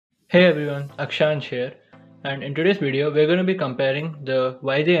Hey everyone, Akshaansh here, and in today's video we're going to be comparing the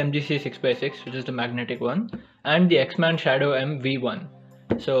YJ MGC 6x6, which is the magnetic one, and the X-Man Shadow MV1.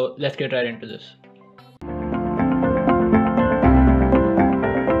 So let's get right into this.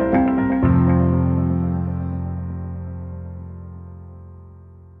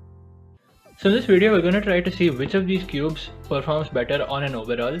 So in this video we're going to try to see which of these cubes performs better on an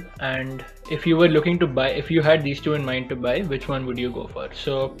overall, and if you were looking to buy, if you had these two in mind to buy, which one would you go for?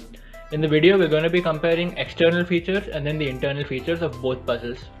 So in the video we're going to be comparing external features and then the internal features of both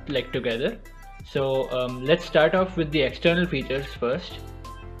puzzles like together. So let's start off with the external features first.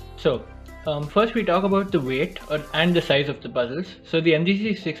 So first we talk about the weight and the size of the puzzles. So the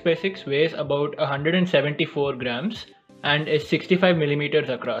MGC 6x6 weighs about 174 grams and is 65 millimeters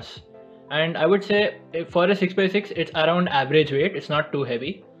across. And I would say for a 6x6 it's around average weight, it's not too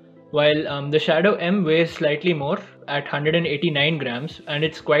heavy. While the Shadow M weighs slightly more at 189 grams and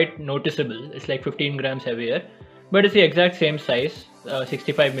it's quite noticeable, it's like 15 grams heavier, but it's the exact same size,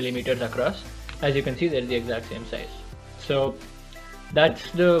 65 millimeters across. As you can see, they're the exact same size. So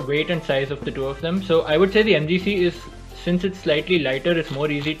that's the weight and size of the two of them. So I would say the MGC is, since it's slightly lighter, it's more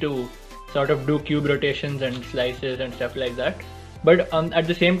easy to sort of do cube rotations and slices and stuff like that. But at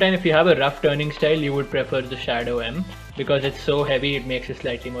the same time, if you have a rough turning style, you would prefer the Shadow M because it's so heavy, it makes it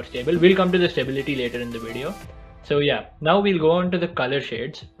slightly more stable. We'll come to the stability later in the video. So yeah, now we'll go on to the color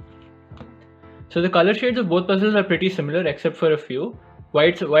shades. So the color shades of both puzzles are pretty similar except for a few.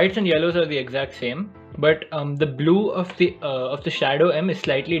 Whites and yellows are the exact same, but the blue of the Shadow M is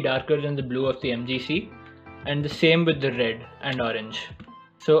slightly darker than the blue of the MGC, and the same with the red and orange.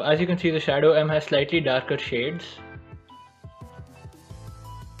 So as you can see, the Shadow M has slightly darker shades.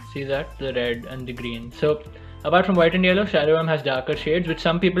 See that? The red and the green. So apart from white and yellow, Shadow M has darker shades, which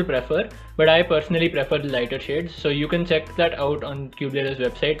some people prefer, but I personally prefer the lighter shades. So you can check that out on Cubelelo's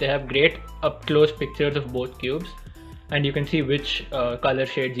website. They have great up close pictures of both cubes, and you can see which color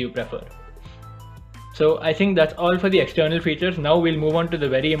shades you prefer. So I think that's all for the external features. Now we'll move on to the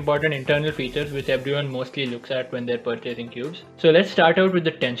very important internal features which everyone mostly looks at when they're purchasing cubes. So let's start out with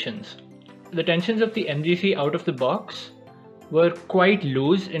the tensions. The tensions of the MGC out of the box were quite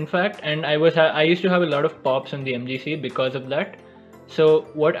loose, in fact, and I used to have a lot of pops on the MGC because of that. So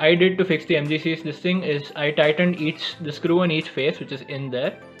what I did to fix the MGC's this thing is I tightened the screw on each face, which is in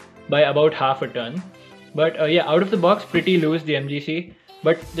there, by about half a turn. But yeah, out of the box pretty loose, the MGC,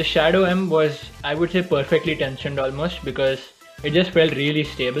 but the Shadow M was, I would say, perfectly tensioned almost, because it just felt really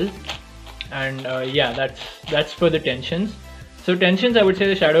stable. And yeah, that's for the tensions. So tensions, I would say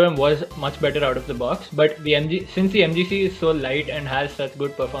the Shadow M was much better out of the box, but since the MGC is so light and has such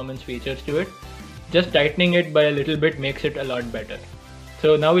good performance features to it, just tightening it by a little bit makes it a lot better.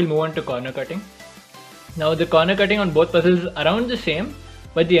 So now we'll move on to corner cutting. Now the corner cutting on both puzzles is around the same,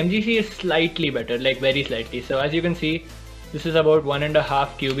 but the MGC is slightly better, like very slightly. So as you can see, this is about 1.5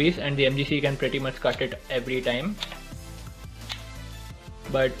 QBs and the MGC can pretty much cut it every time.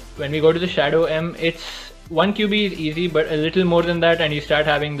 But when we go to the Shadow M, it's 1 QB is easy, but a little more than that and you start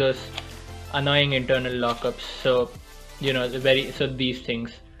having those annoying internal lockups. So, you know, these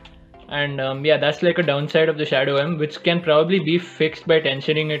things. And yeah, that's like a downside of the Shadow M, which can probably be fixed by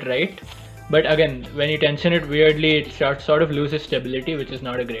tensioning it right. But again, when you tension it weirdly, it sort of loses stability, which is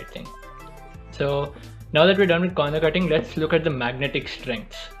not a great thing. So now that we're done with corner cutting, let's look at the magnetic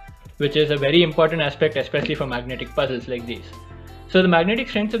strengths, which is a very important aspect, especially for magnetic puzzles like these. So the magnetic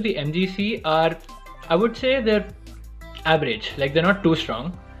strengths of the MGC are, I would say, they're average, like they're not too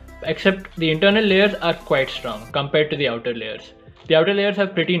strong, except the internal layers are quite strong compared to the outer layers. The outer layers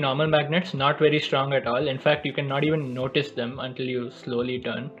have pretty normal magnets, not very strong at all. In fact, you can not even notice them until you slowly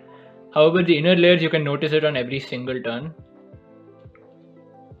turn. However, the inner layers, you can notice it on every single turn.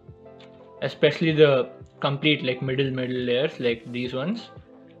 Especially the complete like middle layers, like these ones.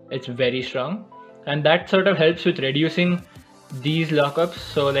 It's very strong. And that sort of helps with reducing these lockups.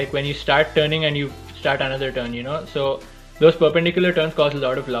 So like when you start turning and you start another turn, you know, so those perpendicular turns cause a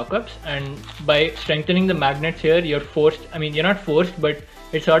lot of lockups, and by strengthening the magnets here, you're not forced, but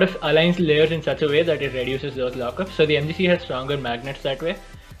it sort of aligns layers in such a way that it reduces those lockups. So the MGC has stronger magnets that way,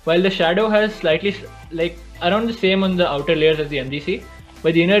 while the Shadow has slightly like around the same on the outer layers as the MGC,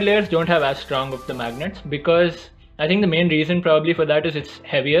 but the inner layers don't have as strong of the magnets, because I think the main reason probably for that is it's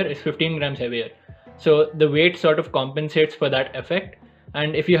heavier, it's 15 grams heavier. So the weight sort of compensates for that effect.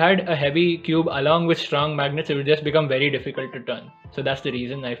 And if you had a heavy cube along with strong magnets, it would just become very difficult to turn. So that's the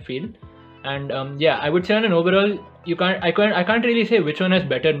reason, I feel. And yeah, I would say on an overall, I can't really say which one has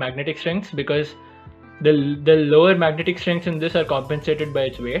better magnetic strengths, because the lower magnetic strengths in this are compensated by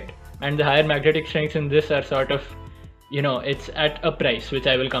its weight, and the higher magnetic strengths in this are sort of it's at a price which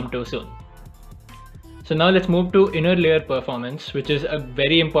I will come to soon. So now let's move to inner layer performance, which is a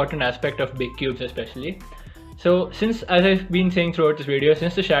very important aspect of big cubes especially. So since, as I've been saying throughout this video,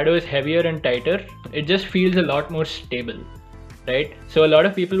 since the shadow is heavier and tighter, it just feels a lot more stable, right? So a lot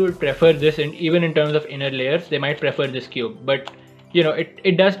of people would prefer this, and even in terms of inner layers, they might prefer this cube. But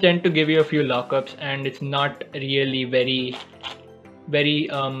it does tend to give you a few lockups, and it's not really very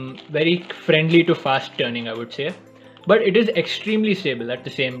friendly to fast turning, I would say. But it is extremely stable at the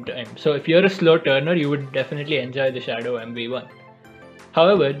same time. So if you're a slow turner, you would definitely enjoy the Shadow MV1.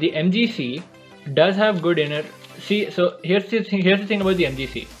 However, the MGC does have good inner. See, so here's the thing about the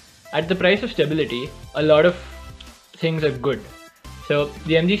MGC. At the price of stability, a lot of things are good. So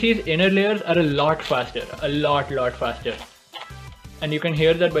the MGC's inner layers are a lot faster, a lot faster. And you can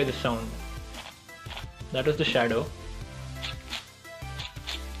hear that by the sound. That was the Shadow.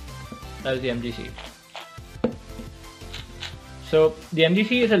 That was the MGC. So the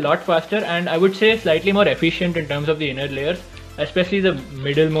MGC is a lot faster, and I would say slightly more efficient in terms of the inner layers, especially the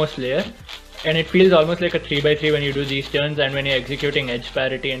middlemost layer. And it feels almost like a 3x3 when you do these turns and when you're executing edge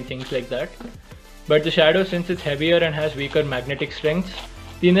parity and things like that. But the Shadow, since it's heavier and has weaker magnetic strengths,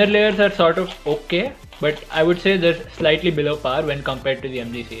 the inner layers are sort of okay, but I would say they're slightly below par when compared to the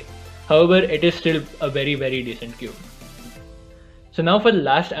MGC. However, it is still a very decent cube. So now for the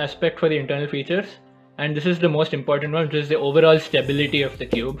last aspect for the internal features, and this is the most important one, which is the overall stability of the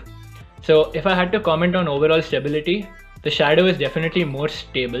cube. So if I had to comment on overall stability, the Shadow is definitely more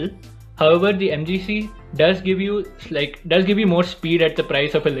stable. However, the MGC does give you more speed at the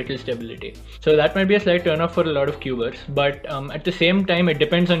price of a little stability. So that might be a slight turn off for a lot of cubers, but at the same time, it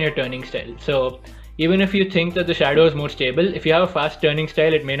depends on your turning style. So even if you think that the Shadow is more stable, if you have a fast turning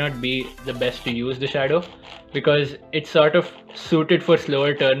style, it may not be the best to use the Shadow, because it's sort of suited for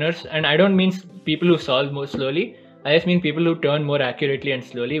slower turners. And I don't mean people who solve more slowly, I just mean people who turn more accurately and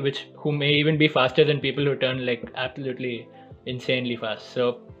slowly, who may even be faster than people who turn like absolutely insanely fast.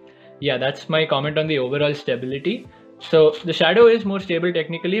 So yeah, that's my comment on the overall stability. So the Shadow is more stable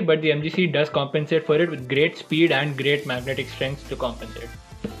technically, but the MGC does compensate for it with great speed and great magnetic strength to compensate.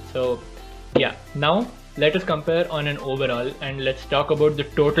 So yeah, now let us compare on an overall, and let's talk about the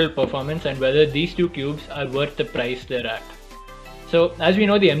total performance and whether these two cubes are worth the price they're at. So as we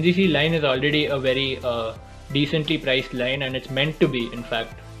know, the MGC line is already a very decently priced line, and it's meant to be, in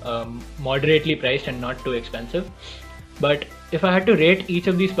fact, moderately priced and not too expensive. But if I had to rate each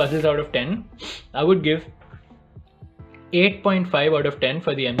of these puzzles out of 10, I would give 8.5 out of 10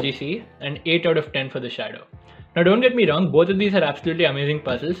 for the MGC and 8 out of 10 for the Shadow. Now don't get me wrong, both of these are absolutely amazing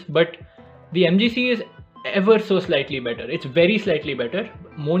puzzles, but the MGC is ever so slightly better. It's very slightly better,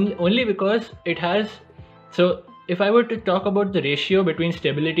 only because it has... So if I were to talk about the ratio between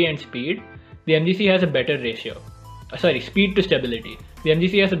stability and speed, the MGC has a better ratio. Speed to stability. The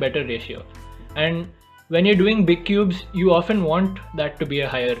MGC has a better ratio. And when you're doing big cubes, you often want that to be a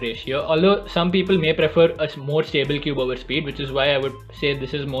higher ratio, although some people may prefer a more stable cube over speed, which is why I would say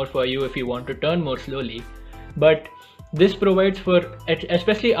this is more for you if you want to turn more slowly. But this provides for,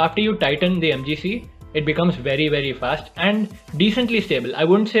 especially after you tighten the MGC, it becomes very fast and decently stable. I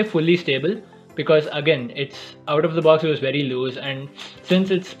wouldn't say fully stable, because again, it's out of the box, it was very loose, and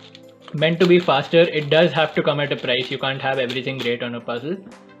since it's meant to be faster, it does have to come at a price. You can't have everything great on a puzzle.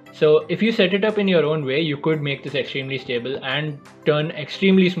 So if you set it up in your own way, you could make this extremely stable and turn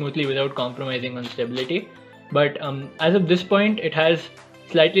extremely smoothly without compromising on stability. But as of this point, it has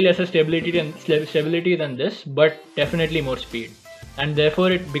slightly lesser stability than this, but definitely more speed. And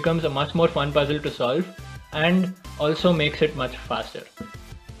therefore it becomes a much more fun puzzle to solve and also makes it much faster.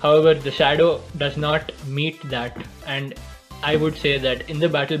 However, the Shadow does not meet that, and I would say that in the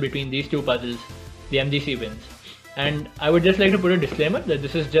battle between these two puzzles, the MGC wins. And I would just like to put a disclaimer that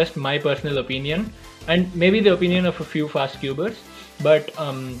this is just my personal opinion and maybe the opinion of a few fast cubers, but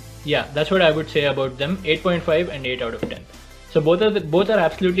yeah, that's what I would say about them. 8.5 and 8 out of 10. So both are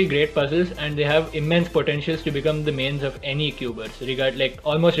absolutely great puzzles, and they have immense potentials to become the mains of any cubers,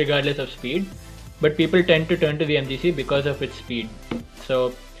 almost regardless of speed. But people tend to turn to the MGC because of its speed.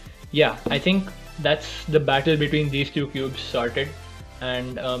 So yeah, I think that's the battle between these two cubes sorted.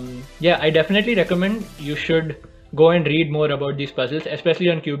 And yeah, I definitely recommend you should go and read more about these puzzles, especially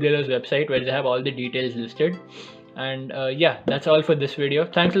on Cubelelo's website, where they have all the details listed. And yeah, that's all for this video.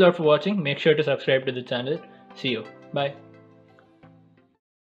 Thanks a lot for watching. Make sure to subscribe to the channel. See you. Bye.